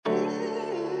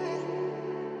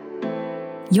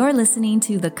You're listening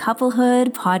to the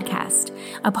Couplehood Podcast,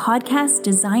 a podcast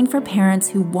designed for parents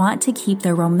who want to keep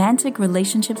their romantic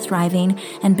relationship thriving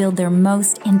and build their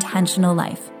most intentional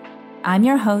life. I'm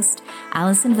your host,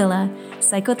 Allison Villa,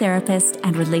 psychotherapist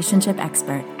and relationship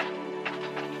expert.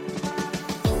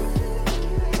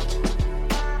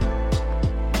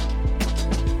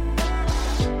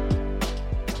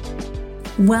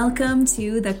 Welcome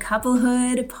to the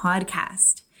Couplehood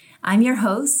Podcast. I'm your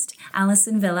host,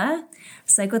 Allison Villa,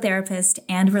 psychotherapist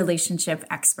and relationship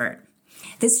expert.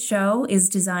 This show is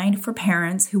designed for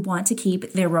parents who want to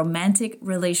keep their romantic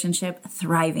relationship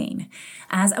thriving.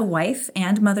 As a wife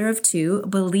and mother of two,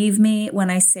 believe me when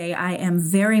I say I am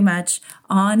very much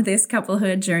on this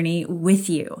couplehood journey with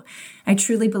you. I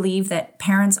truly believe that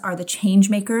parents are the change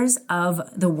makers of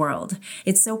the world.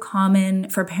 It's so common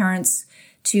for parents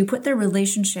to put their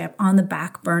relationship on the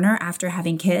back burner after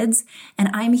having kids. And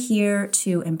I'm here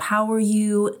to empower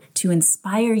you, to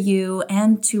inspire you,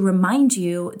 and to remind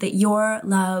you that your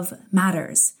love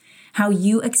matters. How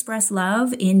you express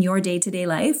love in your day-to-day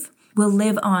life will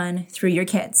live on through your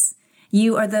kids.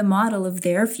 You are the model of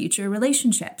their future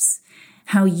relationships.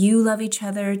 How you love each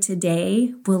other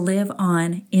today will live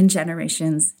on in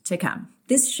generations to come.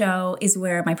 This show is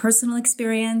where my personal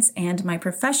experience and my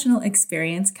professional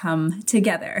experience come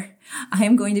together. I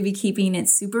am going to be keeping it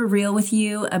super real with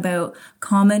you about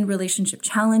common relationship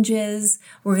challenges.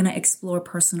 We're going to explore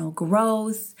personal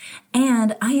growth,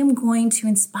 and I am going to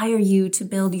inspire you to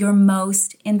build your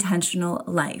most intentional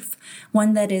life,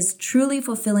 one that is truly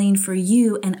fulfilling for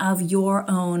you and of your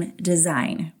own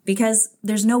design, because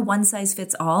there's no one size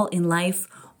fits all in life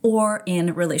or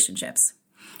in relationships.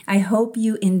 I hope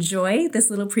you enjoy this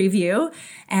little preview,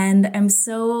 and I'm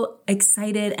so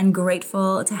excited and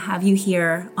grateful to have you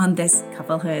here on this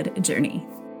couplehood journey.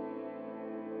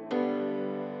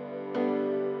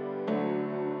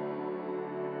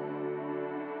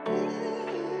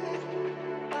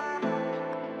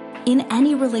 In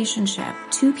any relationship,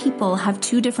 two people have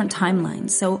two different timelines.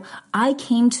 So I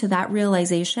came to that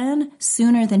realization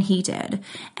sooner than he did,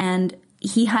 and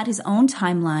he had his own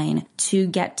timeline to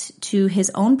get to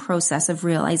his own process of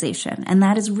realization. And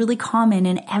that is really common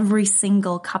in every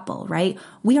single couple, right?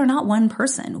 We are not one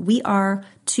person. We are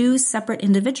two separate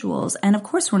individuals. And of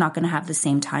course, we're not going to have the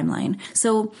same timeline.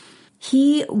 So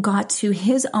he got to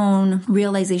his own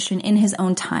realization in his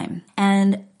own time.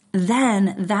 And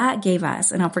then that gave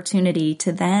us an opportunity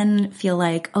to then feel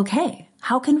like, okay,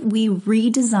 how can we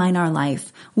redesign our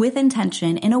life with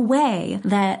intention in a way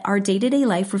that our day-to-day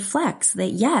life reflects that,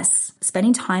 yes,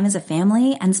 spending time as a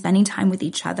family and spending time with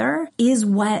each other is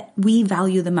what we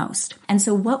value the most. And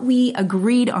so what we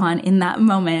agreed on in that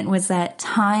moment was that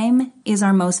time is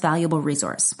our most valuable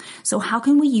resource. So how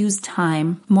can we use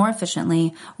time more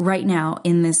efficiently right now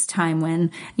in this time when,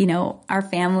 our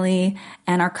family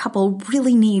and our couple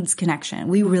really needs connection?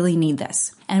 We really need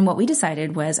this. And what we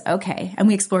decided was, okay, and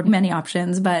we explored many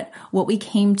options, but what we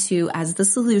came to as the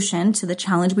solution to the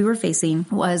challenge we were facing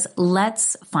was,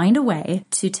 let's find a way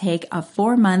to take a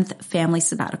 4-month family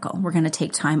sabbatical. We're going to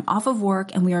take time off of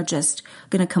work, and we are just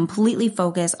going to completely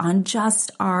focus on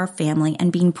just our family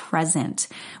and being present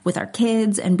with our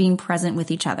kids and being present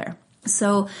with each other.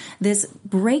 So this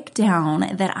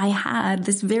breakdown that I had,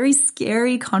 this very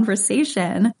scary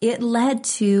conversation, it led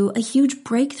to a huge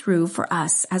breakthrough for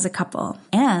us as a couple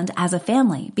and as a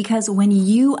family. Because when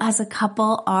you as a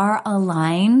couple are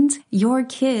aligned, your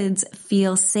kids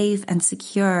feel safe and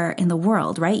secure in the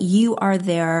world, right? You are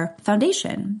their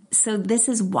foundation. So this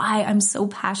is why I'm so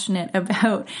passionate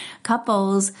about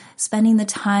couples spending the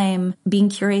time being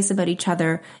curious about each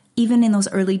other, even in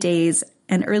those early days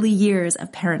and early years of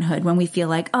parenthood when we feel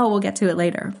like, oh, we'll get to it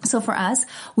later. So for us,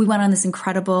 we went on this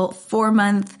incredible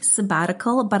 4-month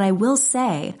sabbatical, but I will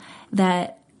say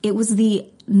that it was the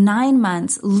 9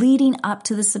 months leading up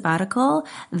to the sabbatical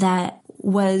that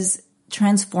was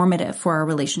transformative for our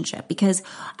relationship, because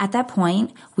at that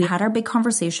point we had our big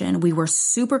conversation. We were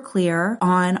super clear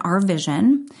on our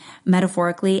vision,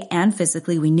 metaphorically and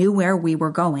physically. We knew where we were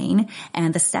going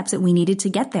and the steps that we needed to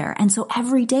get there. And so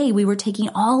every day we were taking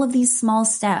all of these small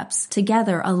steps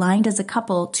together, aligned as a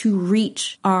couple, to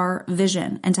reach our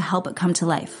vision and to help it come to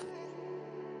life.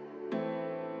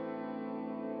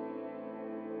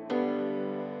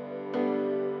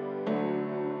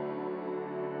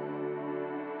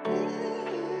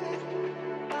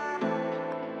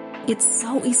 It's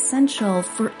so essential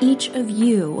for each of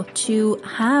you to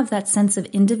have that sense of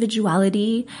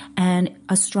individuality and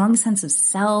a strong sense of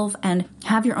self and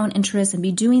have your own interests and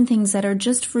be doing things that are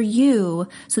just for you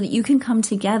so that you can come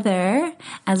together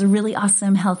as really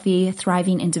awesome, healthy,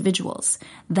 thriving individuals.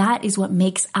 That is what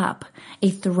makes up a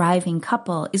thriving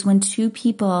couple, is when two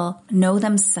people know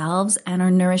themselves and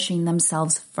are nourishing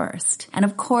themselves first. And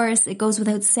of course, it goes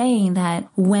without saying that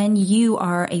when you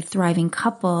are a thriving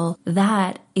couple,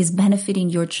 that is benefiting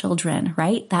your children,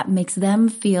 right? That makes them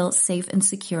feel safe and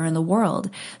secure in the world.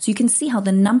 So you can see how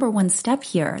the number one step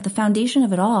here, the foundation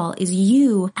of it all, is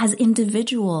you as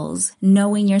individuals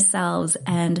knowing yourselves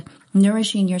and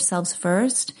nourishing yourselves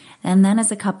first, and then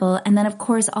as a couple, and then of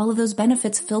course all of those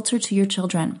benefits filter to your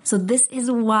children. So this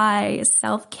is why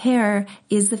self-care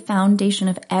is the foundation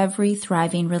of every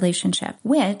thriving relationship,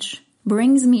 which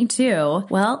brings me to,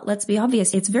 well, let's be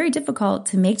obvious. It's very difficult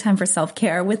to make time for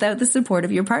self-care without the support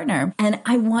of your partner. And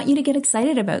I want you to get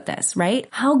excited about this, right?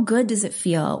 How good does it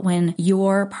feel when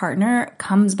your partner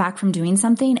comes back from doing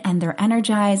something and they're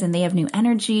energized and they have new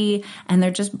energy and they're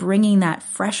just bringing that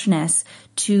freshness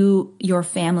to your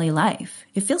family life?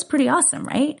 It feels pretty awesome,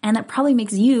 right? And that probably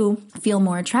makes you feel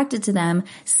more attracted to them,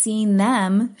 seeing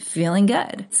them feeling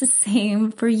good. It's the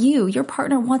same for you. Your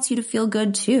partner wants you to feel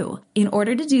good too. In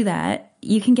order to do that,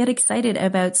 you can get excited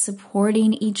about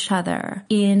supporting each other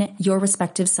in your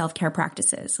respective self-care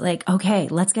practices. Like, okay,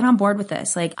 let's get on board with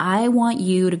this. Like, I want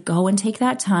you to go and take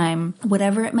that time,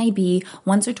 whatever it may be,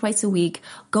 once or twice a week,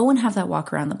 go and have that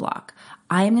walk around the block.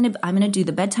 I'm going to do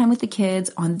the bedtime with the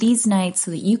kids on these nights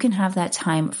so that you can have that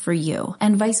time for you,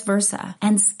 and vice versa.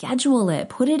 And schedule it,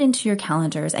 put it into your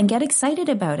calendars and get excited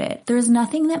about it. There's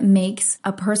nothing that makes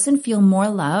a person feel more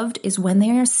loved is when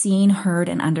they are seen, heard,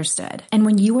 and understood. And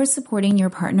when you are supporting your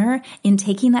partner in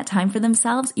taking that time for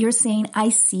themselves, you're saying,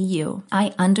 I see you.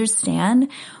 I understand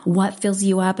what fills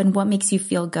you up and what makes you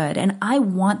feel good. And I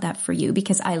want that for you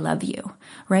because I love you,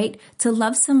 right? To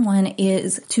love someone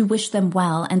is to wish them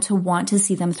well and to want to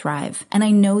see them thrive. And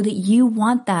I know that you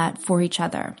want that for each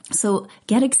other. So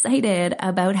get excited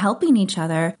about helping each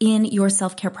other in your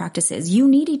self-care practices. You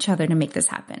need each other to make this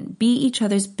happen. Be each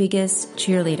other's biggest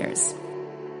cheerleaders.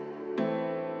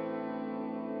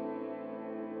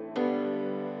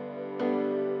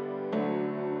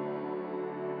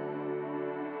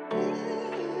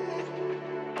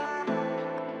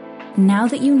 Now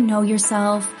that you know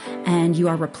yourself and you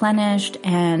are replenished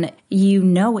and you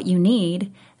know what you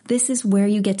need, this is where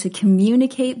you get to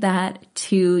communicate that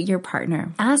to your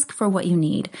partner. Ask for what you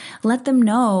need. Let them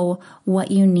know what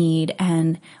you need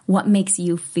and what makes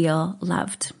you feel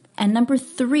loved. And number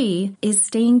 3 is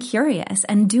staying curious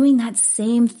and doing that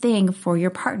same thing for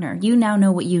your partner. You now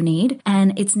know what you need,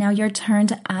 and it's now your turn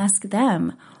to ask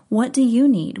them, what do you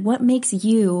need? What makes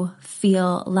you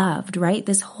feel loved, right?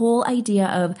 This whole idea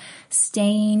of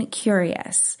staying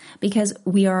curious, because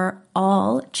we are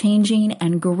all changing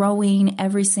and growing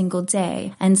every single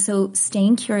day. And so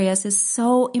staying curious is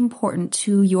so important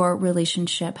to your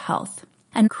relationship health.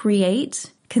 And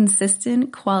create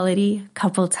consistent quality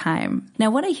couple time.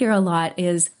 Now, what I hear a lot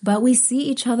is, but we see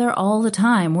each other all the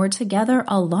time. We're together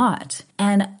a lot.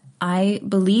 And I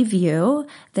believe you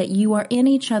that you are in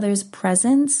each other's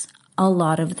presence a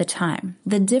lot of the time.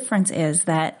 The difference is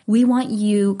that we want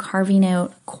you carving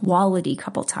out quality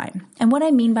couple time. And what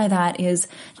I mean by that is,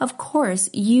 of course,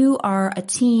 you are a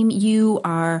team, you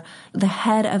are the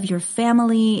head of your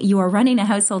family, you are running a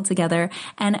household together,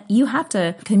 and you have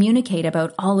to communicate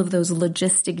about all of those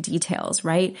logistic details,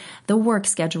 right? The work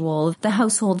schedule, the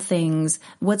household things,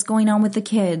 what's going on with the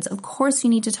kids. Of course, you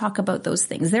need to talk about those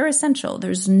things. They're essential.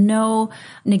 There's no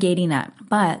negating that.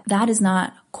 But that is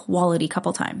not quality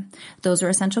couple time. Those are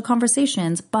essential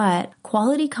conversations, but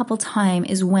quality couple time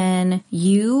is when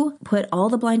you put all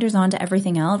the blinders on to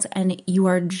everything else and you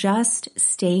are just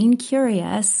staying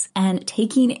curious and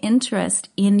taking interest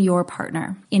in your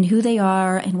partner, in who they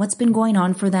are and what's been going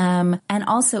on for them. And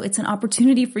also it's an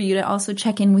opportunity for you to also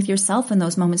check in with yourself in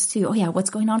those moments too. Oh yeah, what's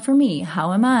going on for me?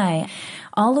 How am I?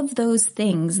 All of those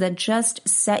things that just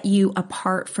set you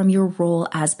apart from your role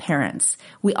as parents.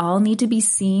 We all need to be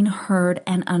seen, heard,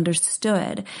 and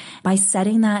understood. By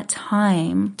setting that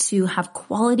time to have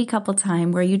quality couple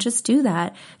time where you just do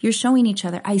that, you're showing each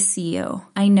other, I see you.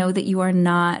 I know that you are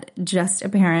not just a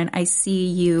parent. I see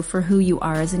you for who you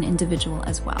are as an individual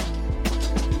as well.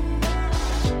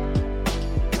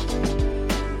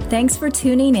 Thanks for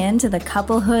tuning in to the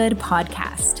Couplehood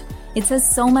Podcast. It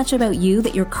says so much about you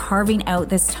that you're carving out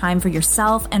this time for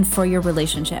yourself and for your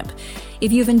relationship.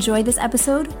 If you've enjoyed this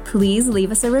episode, please leave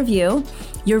us a review.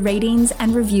 Your ratings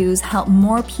and reviews help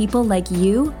more people like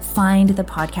you find the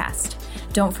podcast.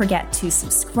 Don't forget to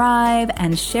subscribe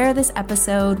and share this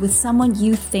episode with someone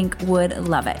you think would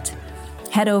love it.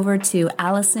 Head over to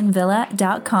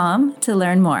AlisonVilla.com to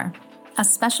learn more. A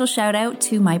special shout out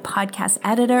to my podcast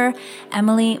editor,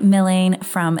 Emily Millane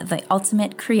from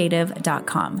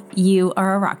TheUltimateCreative.com. You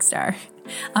are a rock star.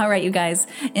 All right, you guys,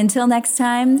 until next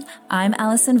time, I'm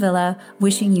Alison Villa,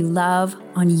 wishing you love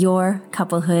on your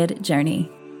couplehood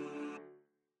journey.